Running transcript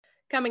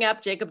Coming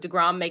up, Jacob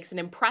deGrom makes an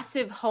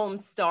impressive home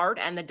start,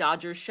 and the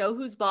Dodgers show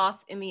who's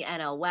boss in the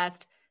NL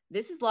West.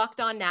 This is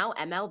Locked On Now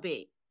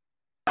MLB.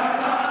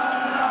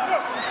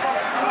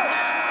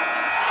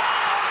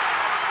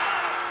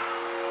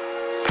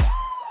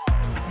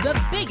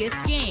 The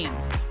biggest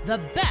games, the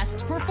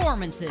best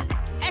performances,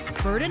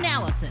 expert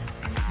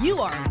analysis. You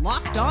are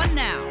Locked On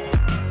Now.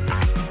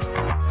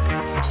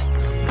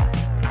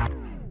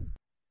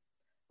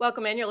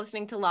 Welcome in. You're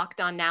listening to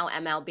Locked On Now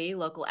MLB,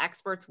 local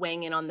experts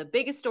weighing in on the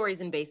biggest stories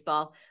in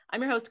baseball.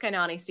 I'm your host,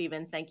 Kainani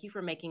Stevens. Thank you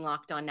for making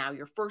Locked On Now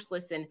your first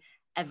listen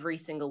every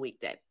single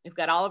weekday. We've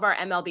got all of our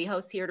MLB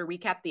hosts here to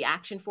recap the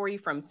action for you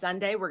from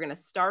Sunday. We're going to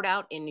start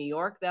out in New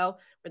York, though,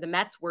 where the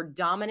Mets were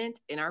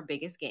dominant in our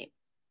biggest game.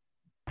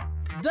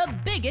 The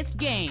biggest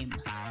game.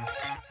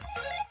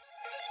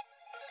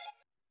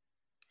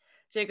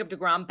 Jacob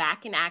deGrom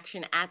back in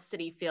action at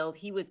Citi Field.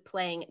 He was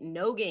playing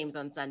no games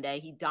on Sunday.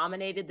 He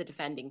dominated the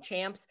defending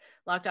champs.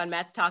 Locked On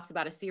Mets talks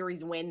about a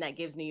series win that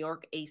gives New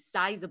York a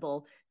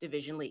sizable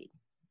division lead.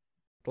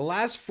 The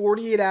last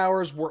 48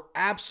 hours were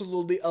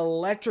absolutely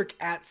electric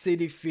at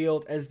Citi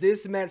Field as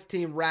this Mets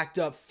team racked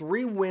up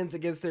 3 wins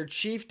against their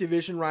chief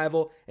division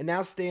rival and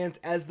now stands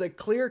as the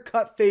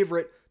clear-cut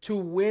favorite to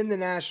win the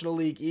National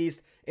League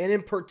East. And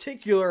in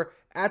particular,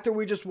 after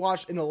we just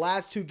watched in the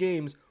last 2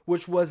 games,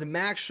 which was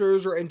Max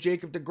Scherzer and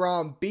Jacob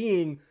deGrom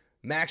being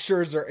Max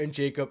Scherzer and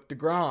Jacob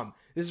deGrom.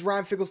 This is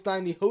Ryan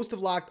Finkelstein, the host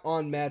of Locked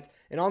On Mets,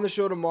 and on the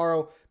show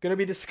tomorrow, going to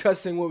be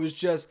discussing what was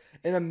just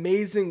an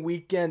amazing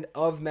weekend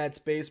of Mets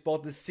baseball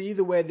to see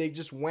the way they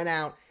just went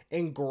out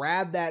and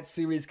grabbed that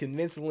series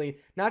convincingly,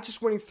 not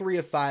just winning 3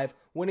 of 5,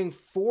 winning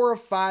 4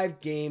 of 5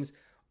 games.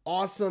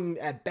 Awesome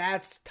at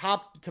bats,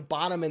 top to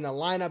bottom in the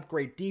lineup.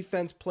 Great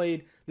defense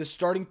played. The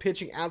starting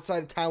pitching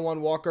outside of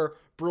Taijuan Walker,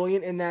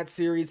 brilliant in that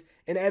series.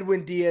 And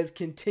Edwin Diaz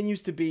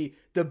continues to be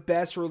the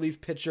best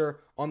relief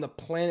pitcher on the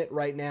planet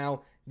right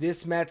now.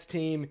 This Mets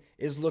team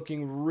is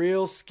looking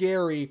real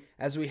scary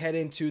as we head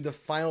into the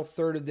final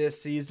third of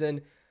this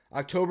season.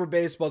 October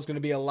baseball is going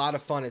to be a lot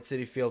of fun at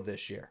Citi Field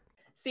this year.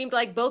 Seemed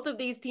like both of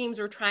these teams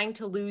were trying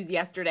to lose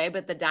yesterday,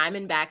 but the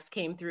Diamondbacks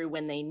came through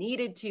when they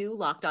needed to.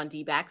 Locked On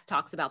D-backs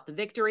talks about the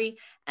victory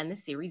and the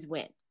series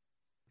win.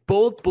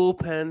 Both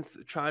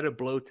bullpens try to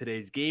blow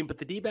today's game, but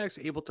the D-backs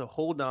are able to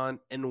hold on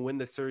and win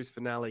the series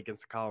finale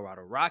against the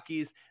Colorado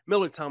Rockies.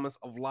 Miller Thomas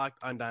of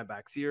Locked On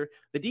Diamondbacks here.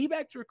 The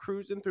D-backs were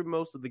cruising through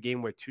most of the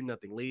game with a 2-0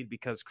 lead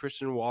because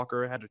Christian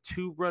Walker had a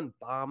 2-run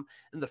bomb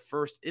in the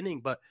first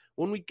inning. But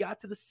when we got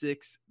to the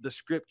 6th, the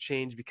script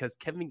changed because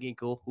Kevin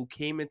Ginkel, who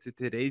came into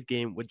today's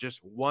game with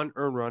just 1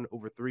 earned run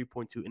over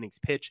 3.2 innings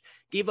pitched,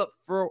 gave up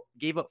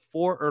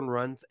 4 earned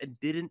runs and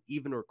didn't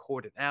even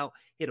record it out.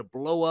 He had a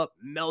blow-up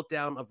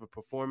meltdown of a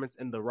performance,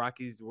 and the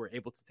Rockies were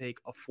able to take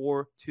a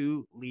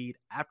 4-2 lead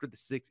after the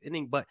 6th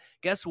inning. But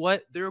guess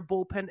what? Their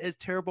bullpen is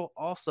terrible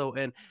also,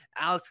 and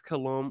Alex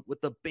Colomé,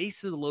 with the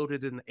bases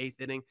loaded in the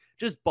 8th inning,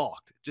 just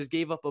balked, just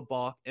gave up a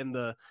balk, and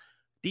the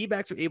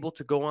D-backs were able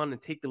to go on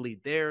and take the lead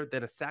there.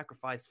 Then a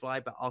sacrifice fly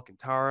by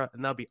Alcantara,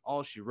 and that'll be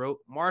all she wrote.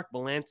 Mark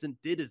Melancon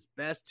did his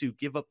best to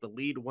give up the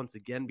lead once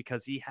again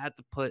because he had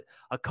to put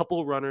a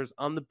couple runners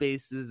on the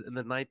bases in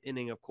the 9th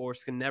inning. Of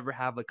course, can never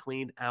have a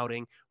clean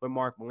outing with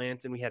Mark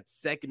Melancon. We had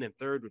 2nd and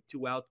 3rd with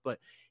 2 outs, but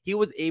he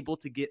was able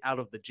to get out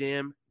of the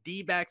jam.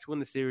 D-backs win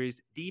the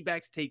series.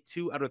 D-backs take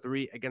 2 out of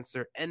 3 against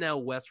their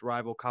NL West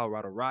rival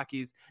Colorado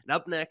Rockies. And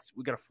up next,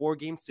 we got a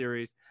 4-game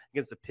series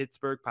against the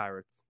Pittsburgh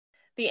Pirates.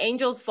 The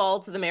Angels fall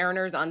to the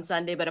Mariners on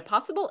Sunday, but a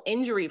possible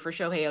injury for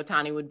Shohei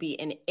Ohtani would be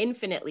an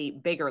infinitely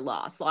bigger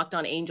loss. Locked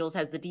On Angels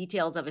has the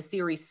details of a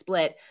series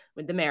split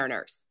with the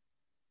Mariners.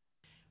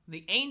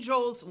 The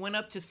Angels went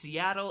up to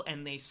Seattle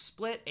and they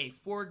split a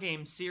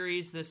 4-game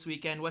series this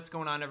weekend. What's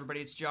going on,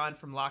 everybody? It's John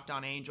from Locked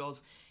On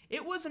Angels.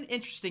 It was an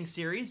interesting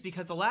series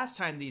because the last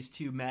time these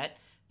two met,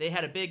 they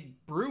had a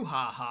big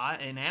brouhaha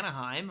in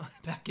Anaheim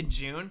back in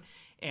June,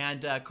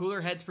 and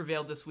cooler heads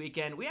prevailed this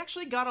weekend. We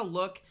actually got a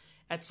look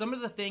at some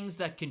of the things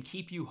that can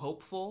keep you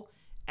hopeful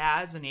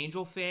as an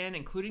Angel fan,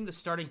 including the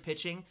starting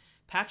pitching.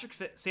 Patrick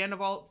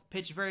Sandoval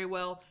pitched very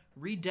well.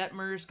 Reed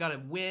Detmers got a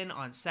win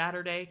on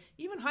Saturday.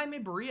 Even Jaime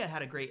Barria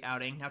had a great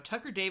outing. Now,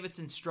 Tucker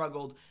Davidson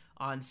struggled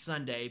on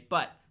Sunday,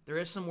 but there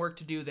is some work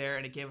to do there,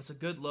 and it gave us a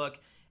good look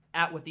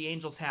at what the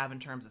Angels have in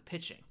terms of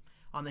pitching.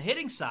 On the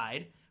hitting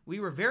side, we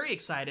were very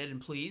excited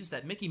and pleased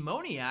that Mickey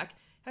Moniak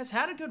has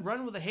had a good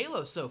run with a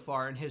halo so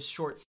far in his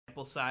short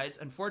sample size.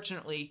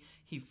 Unfortunately,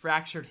 he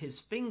fractured his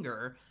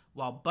finger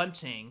while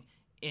bunting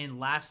in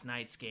last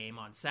night's game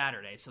on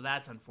Saturday, so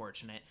that's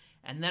unfortunate.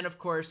 And then, of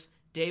course,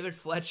 David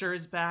Fletcher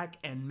is back,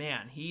 and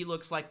man, he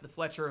looks like the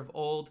Fletcher of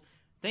old.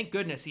 Thank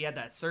goodness he had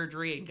that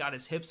surgery and got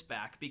his hips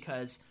back,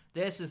 because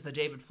this is the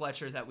David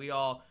Fletcher that we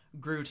all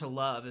grew to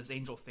love as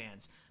Angel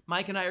fans.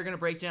 Mike and I are going to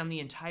break down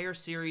the entire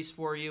series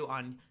for you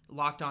on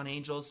Locked On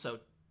Angels, so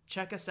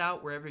check us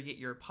out wherever you get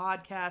your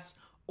podcasts,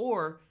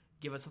 or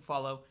give us a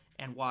follow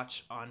and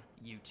watch on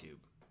YouTube.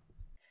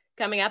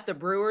 Coming up, the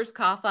Brewers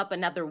cough up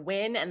another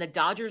win, and the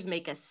Dodgers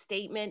make a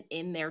statement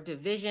in their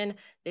division.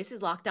 This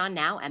is Locked On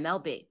Now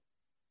MLB.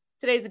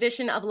 Today's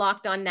edition of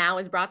Locked On Now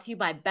is brought to you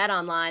by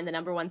BetOnline, the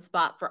number one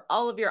spot for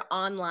all of your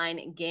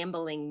online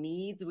gambling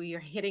needs. We are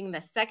hitting the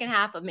second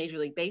half of Major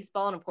League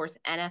Baseball, and of course,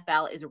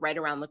 NFL is right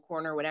around the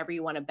corner. Whatever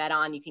you want to bet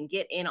on, you can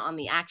get in on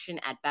the action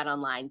at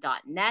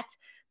betonline.net.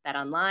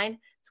 BetOnline,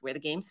 it's where the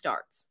game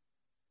starts.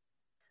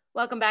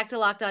 Welcome back to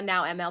Locked On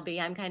Now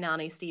MLB. I'm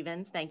Kainani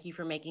Stevens. Thank you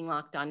for making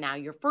Locked On Now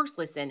your first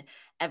listen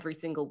every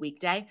single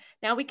weekday.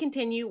 Now we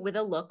continue with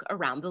a look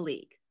around the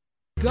league.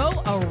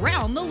 Go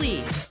around the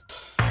league.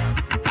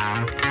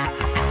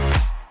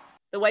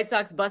 The White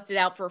Sox busted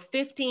out for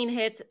 15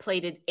 hits,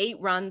 plated 8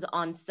 runs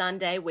on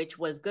Sunday, which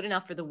was good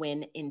enough for the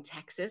win in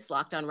Texas.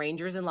 Locked On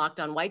Rangers and Locked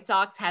On White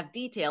Sox have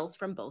details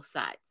from both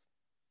sides.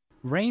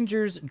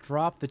 Rangers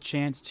dropped the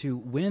chance to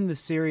win the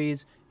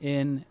series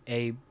in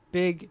a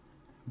big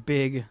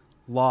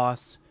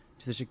loss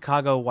to the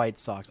Chicago White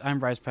Sox. I'm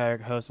Bryce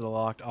Patrick, host of the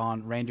Locked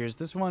On Rangers.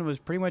 This one was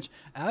pretty much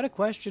out of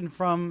question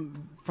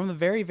from the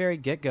very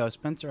get-go.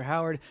 Spencer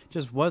Howard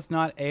just was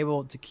not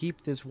able to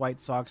keep this White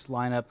Sox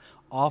lineup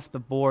off the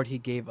board. He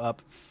gave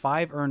up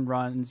 5 earned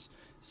runs,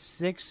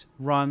 6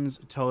 runs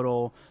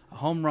total, a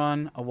home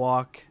run, a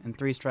walk, and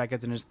 3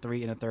 strikeouts in his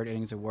 3 1/3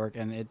 innings of work.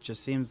 And it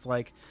just seems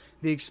like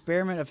the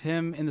experiment of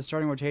him in the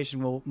starting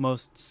rotation will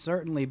most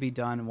certainly be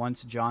done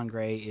once John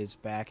Gray is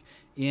back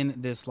in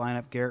this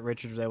lineup. Garrett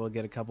Richards was able to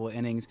get a couple of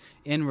innings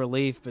in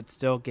relief, but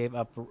still gave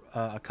up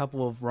a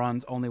couple of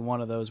runs. Only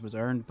one of those was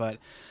earned, but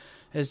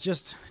it's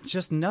just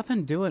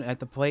nothing doing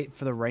at the plate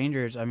for the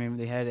Rangers. I mean,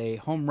 they had a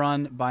home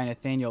run by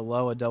Nathaniel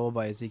Lowe, a double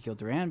by Ezekiel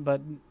Duran, but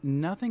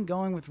nothing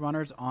going with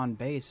runners on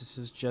base. This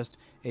is just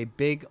a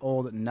big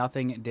old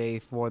nothing day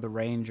for the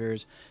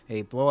Rangers,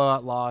 a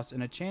blowout loss,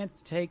 and a chance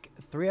to take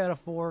 3 out of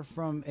 4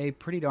 from a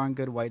pretty darn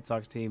good White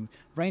Sox team.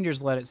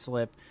 Rangers let it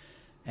slip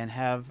and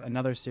have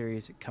another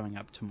series coming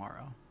up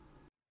tomorrow.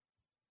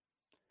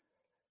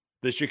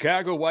 The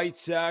Chicago White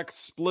Sox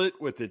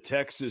split with the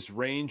Texas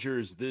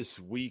Rangers this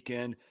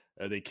weekend.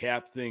 They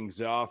capped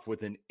things off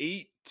with an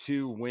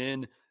 8-2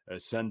 win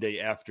Sunday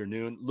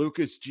afternoon.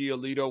 Lucas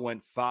Giolito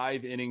went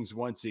 5 innings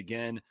once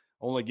again,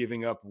 only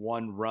giving up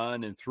 1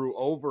 run and threw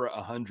over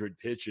 100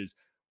 pitches.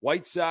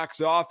 White Sox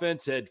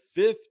offense had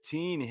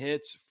 15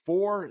 hits,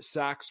 4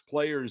 Sox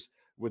players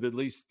with at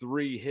least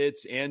 3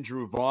 hits.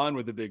 Andrew Vaughn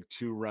with a big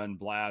 2-run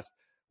blast.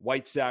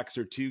 White Sox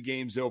are 2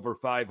 games over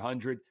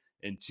 500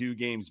 and 2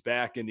 games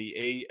back in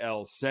the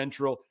AL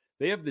Central.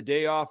 They have the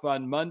day off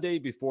on Monday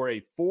before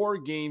a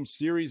 4-game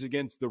series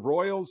against the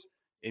Royals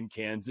in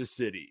Kansas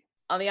City.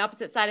 On the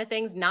opposite side of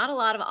things, not a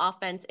lot of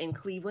offense in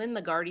Cleveland.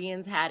 The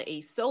Guardians had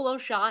a solo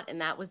shot, and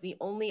that was the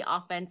only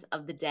offense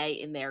of the day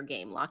in their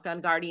game. Locked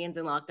On Guardians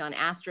and Locked On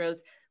Astros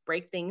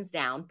break things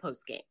down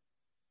post-game.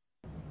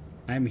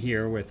 I'm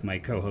here with my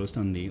co-host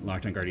on the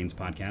Locked On Guardians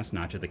podcast,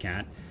 Nacho the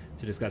Cat,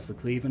 to discuss the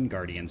Cleveland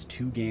Guardians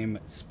 2-game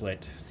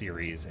split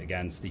series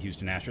against the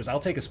Houston Astros. I'll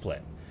take a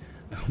split.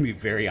 I'll be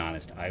very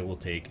honest. I will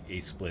take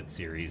a split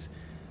series.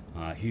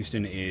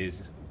 Houston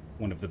is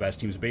one of the best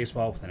teams in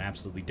baseball with an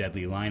absolutely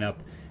deadly lineup.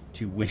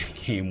 To win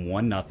a game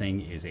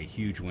 1-0 is a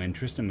huge win.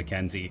 Tristan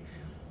McKenzie,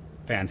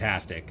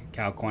 fantastic.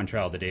 Cal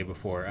Quantrill the day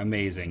before,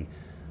 amazing.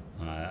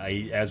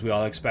 As we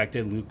all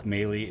expected, Luke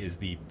Maile is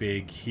the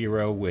big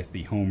hero with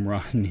the home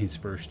run, his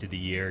first of the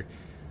year.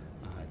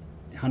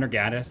 Hunter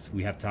Gaddis,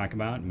 we have to talk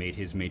about, made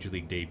his Major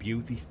League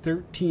debut. The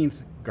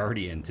 13th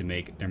Guardian to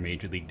make their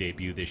Major League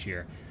debut this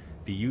year.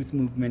 The youth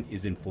movement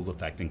is in full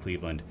effect in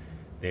Cleveland.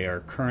 They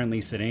are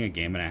currently sitting a 1.5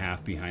 games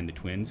behind the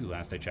Twins, who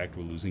last I checked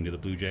were losing to the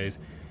Blue Jays,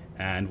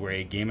 and we're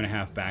a 1.5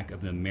 games back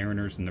of the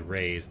Mariners and the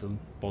Rays. The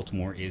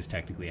Baltimore is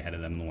technically ahead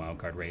of them in the wild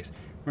card race.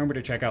 Remember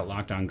to check out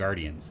Locked On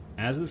Guardians,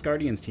 as this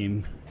Guardians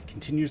team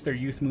continues their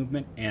youth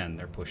movement and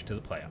their push to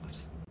the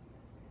playoffs.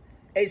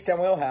 H-Town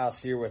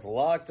Wheelhouse here with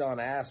Locked On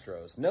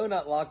Astros. No,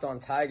 not Locked On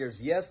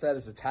Tigers. Yes, that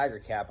is the Tiger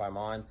cap I'm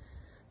on.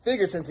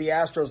 Figured since the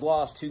Astros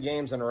lost 2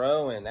 games in a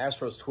row and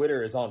Astros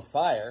Twitter is on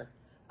fire,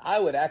 I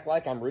would act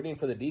like I'm rooting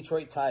for the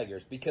Detroit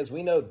Tigers because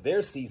we know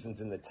their season's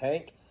in the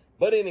tank.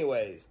 But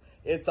anyways,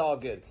 it's all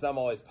good because I'm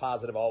always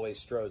positive, always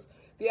Stros.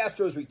 The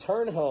Astros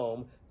return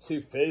home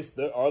to face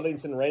the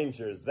Arlington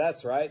Rangers.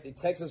 That's right, the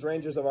Texas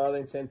Rangers of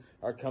Arlington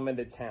are coming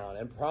to town.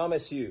 And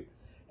promise you,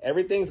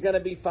 everything's going to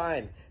be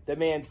fine. The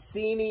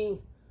Mancini,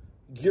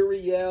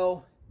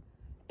 Gurriel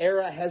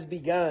era has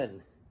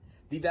begun.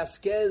 The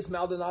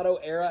Vasquez-Maldonado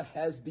era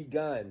has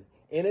begun,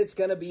 and it's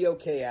going to be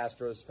okay,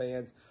 Astros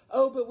fans.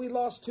 Oh, but we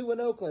lost 2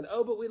 in Oakland.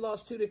 Oh, but we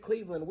lost 2 to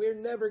Cleveland. We're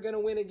never going to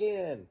win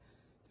again.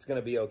 It's going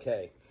to be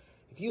okay.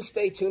 If you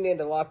stay tuned in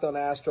to Locked On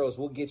Astros,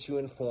 we'll get you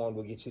informed.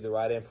 We'll get you the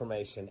right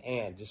information,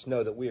 and just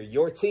know that we are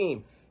your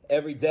team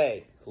every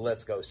day.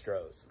 Let's go,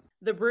 Stros.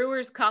 The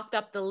Brewers coughed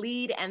up the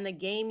lead and the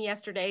game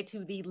yesterday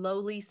to the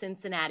lowly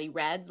Cincinnati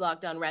Reds.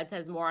 Locked On Reds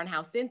has more on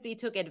how Cincy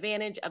took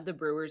advantage of the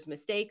Brewers'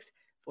 mistakes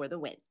for the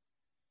win.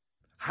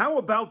 How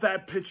about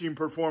that pitching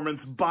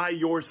performance by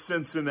your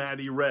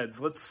Cincinnati Reds?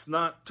 Let's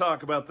not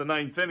talk about the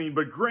 9th inning,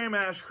 but Graham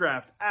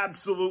Ashcraft,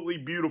 absolutely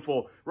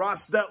beautiful.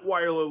 Ross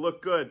Detweiler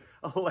looked good.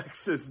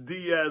 Alexis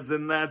Diaz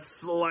and that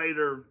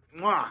slider.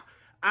 Mwah.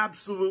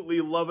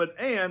 Absolutely love it.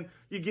 And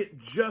you get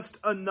just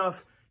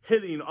enough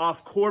hitting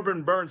off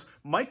Corbin Burnes.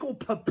 Michael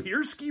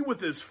Papierski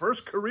with his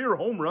first career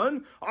home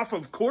run off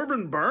of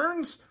Corbin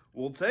Burnes?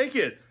 We'll take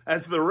it,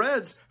 as the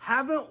Reds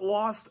haven't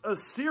lost a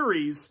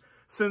series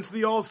since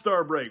the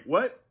All-Star break.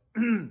 What?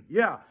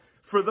 Yeah,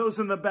 for those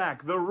in the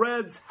back, the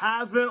Reds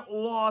haven't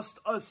lost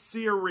a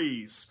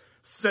series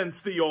since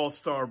the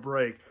All-Star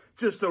break.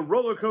 Just a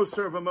roller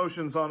coaster of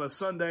emotions on a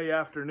Sunday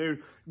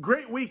afternoon.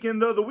 Great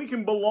weekend, though. The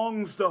weekend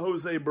belongs to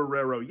Jose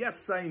Barrero.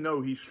 Yes, I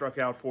know he struck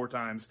out 4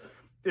 times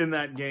in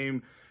that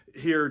game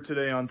here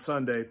today on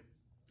Sunday.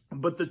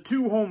 But the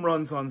 2 home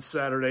runs on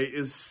Saturday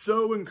is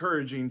so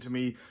encouraging to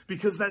me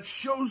because that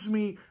shows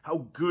me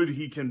how good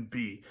he can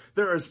be.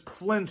 There is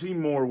plenty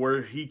more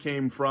where he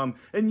came from.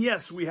 And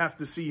yes, we have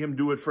to see him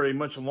do it for a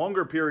much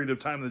longer period of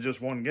time than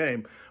just one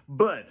game.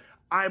 But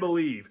I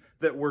believe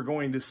that we're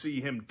going to see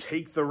him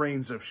take the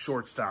reins of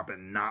shortstop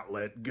and not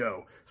let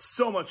go.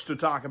 So much to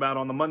talk about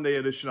on the Monday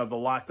edition of the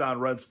Locked On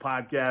Reds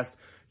podcast.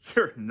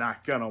 You're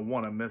not going to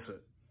want to miss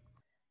it.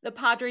 The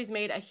Padres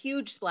made a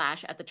huge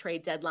splash at the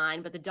trade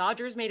deadline, but the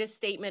Dodgers made a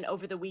statement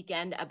over the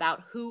weekend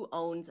about who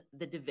owns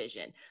the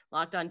division.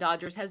 Locked On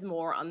Dodgers has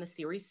more on the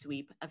series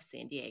sweep of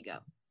San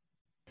Diego.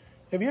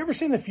 Have you ever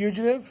seen The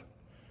Fugitive?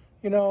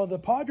 You know, the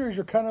Padres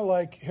are kind of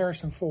like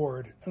Harrison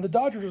Ford, and the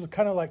Dodgers are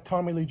kind of like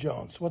Tommy Lee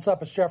Jones. What's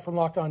up? It's Jeff from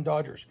Locked On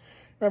Dodgers.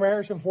 Remember,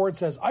 Harrison Ford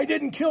says, "I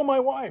didn't kill my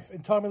wife,"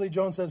 and Tommy Lee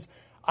Jones says,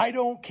 "I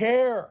don't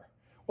care."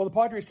 Well, the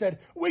Padres said,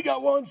 "We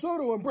got Juan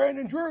Soto and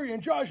Brandon Drury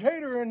and Josh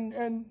Hader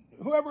and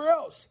whoever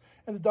else."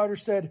 And the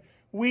Dodgers said,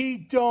 "We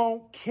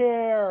don't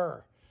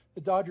care."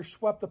 The Dodgers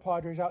swept the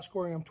Padres,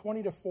 outscoring them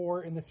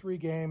 20-4 in the 3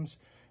 games.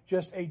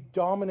 Just a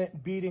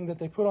dominant beating that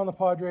they put on the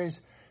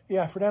Padres.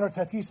 Yeah, Fernando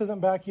Tatis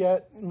isn't back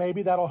yet.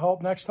 Maybe that'll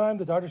help next time.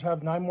 The Dodgers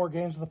have 9 more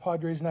games with the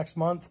Padres next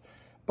month.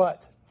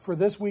 But for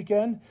this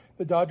weekend,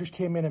 the Dodgers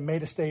came in and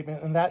made a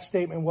statement. And that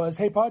statement was,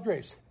 hey,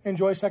 Padres,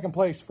 enjoy second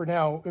place for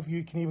now, if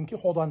you can even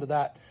hold on to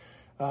that.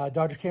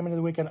 Dodgers came into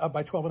the weekend up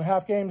by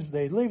 12.5 games.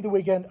 They leave the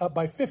weekend up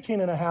by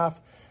 15.5.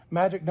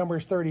 Magic number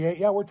is 38.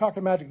 Yeah, we're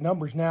talking magic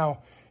numbers now.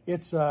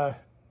 It's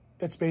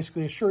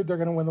basically assured they're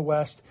going to win the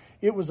West.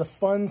 It was a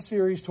fun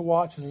series to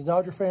watch as a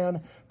Dodger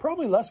fan.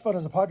 Probably less fun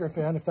as a Padre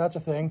fan, if that's a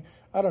thing.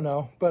 I don't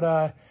know.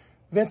 But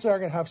Vince and I are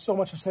going to have so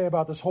much to say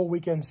about this whole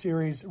weekend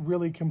series.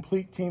 Really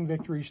complete team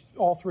victories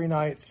all 3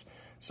 nights.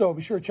 So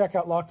be sure to check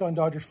out Locked On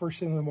Dodgers first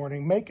thing in the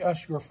morning. Make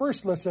us your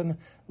first listen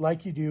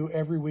like you do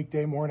every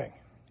weekday morning.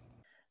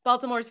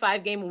 Baltimore's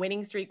 5-game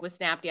winning streak was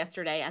snapped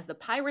yesterday as the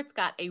Pirates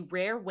got a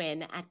rare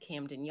win at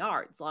Camden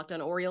Yards. Locked On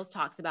Orioles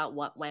talks about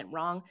what went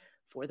wrong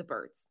for the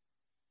Birds.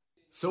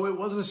 So it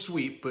wasn't a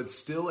sweep, but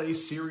still a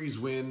series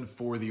win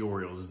for the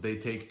Orioles as they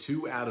take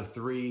 2 out of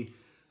 3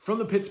 from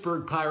the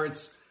Pittsburgh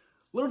Pirates.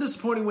 A little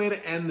disappointing way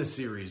to end the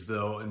series,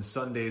 though, in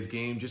Sunday's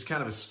game. Just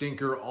kind of a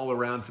stinker all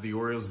around for the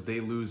Orioles as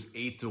they lose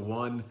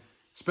 8-1.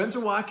 Spencer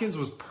Watkins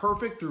was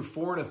perfect through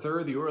 4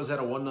 1/3. The Orioles had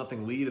a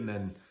 1-0 lead and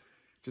then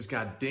just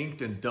got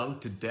dinked and dunked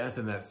to death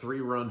in that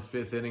 3-run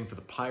 5th inning for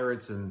the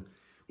Pirates. And,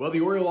 well,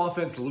 the Oriole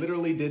offense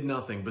literally did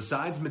nothing.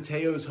 Besides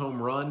Mateo's home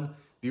run,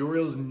 the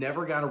Orioles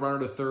never got a runner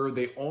to third.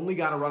 They only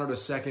got a runner to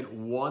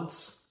second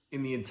once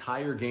in the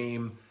entire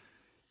game.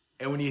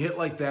 And when you hit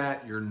like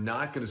that, you're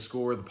not going to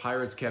score. The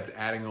Pirates kept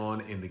adding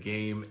on in the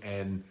game.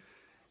 And,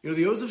 you know,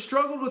 the O's have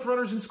struggled with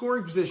runners in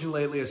scoring position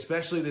lately,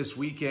 especially this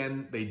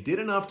weekend. They did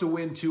enough to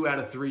win 2 out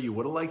of 3. You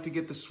would have liked to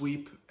get the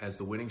sweep as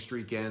the winning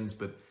streak ends,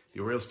 but the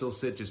Orioles still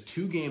sit just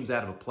 2 games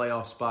out of a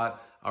playoff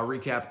spot. I'll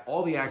recap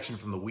all the action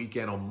from the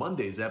weekend on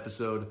Monday's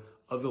episode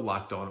of the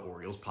Locked On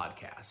Orioles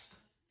podcast.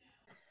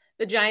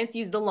 The Giants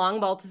used a long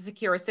ball to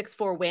secure a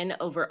 6-4 win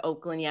over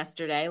Oakland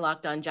yesterday.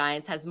 Locked On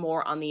Giants has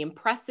more on the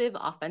impressive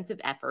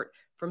offensive effort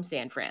from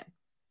San Fran.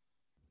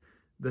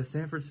 The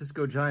San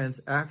Francisco Giants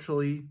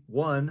actually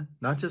won,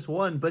 not just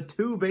one, but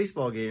 2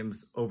 baseball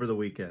games over the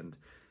weekend.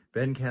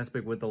 Ben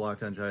Caspick with the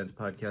Locked On Giants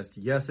podcast.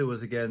 Yes, it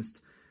was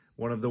against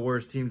one of the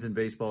worst teams in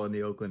baseball in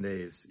the Oakland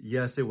A's.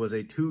 Yes, it was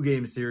a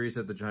 2-game series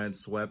that the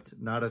Giants swept,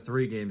 not a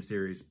 3-game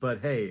series. But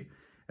hey,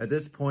 at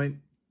this point,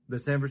 the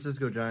San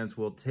Francisco Giants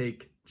will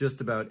take just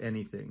about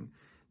anything.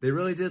 They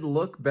really did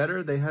look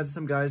better. They had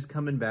some guys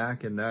coming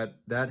back, and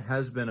that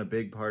has been a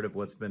big part of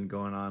what's been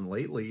going on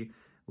lately.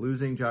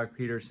 Losing Jock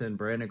Peterson,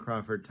 Brandon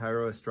Crawford,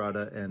 Thairo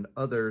Estrada, and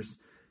others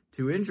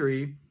to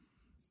injury,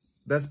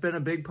 that's been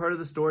a big part of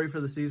the story for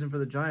the season for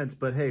the Giants.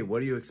 But hey, what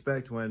do you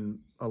expect when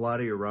a lot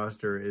of your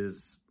roster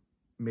is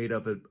made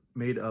up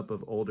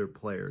of older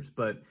players?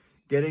 But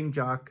getting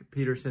Jock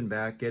Peterson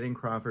back, getting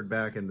Crawford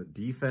back, and the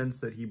defense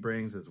that he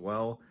brings as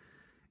well,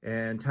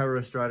 and Thairo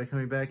Estrada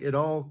coming back, it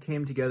all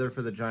came together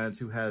for the Giants,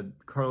 who had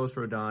Carlos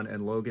Rodon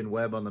and Logan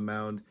Webb on the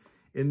mound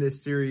in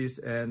this series,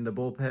 and the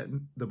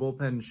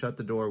bullpen shut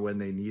the door when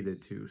they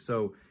needed to.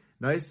 So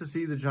nice to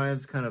see the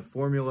Giants kind of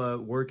formula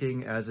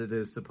working as it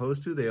is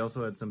supposed to. They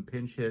also had some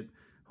pinch hit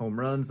home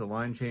runs. The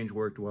line change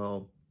worked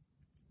well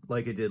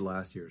like it did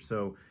last year.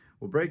 So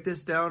we'll break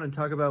this down and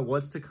talk about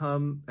what's to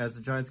come as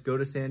the Giants go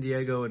to San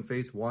Diego and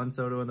face Juan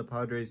Soto and the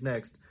Padres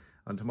next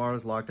on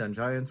tomorrow's Locked On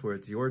Giants, where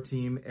it's your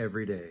team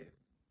every day.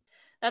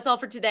 That's all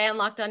for today on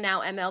Locked On Now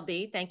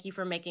MLB. Thank you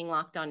for making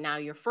Locked On Now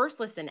your first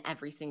listen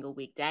every single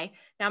weekday.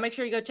 Now make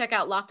sure you go check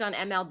out Locked On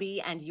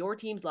MLB and your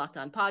team's Locked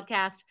On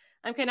podcast.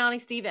 I'm Kainani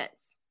Stevens.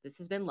 This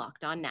has been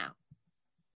Locked On Now.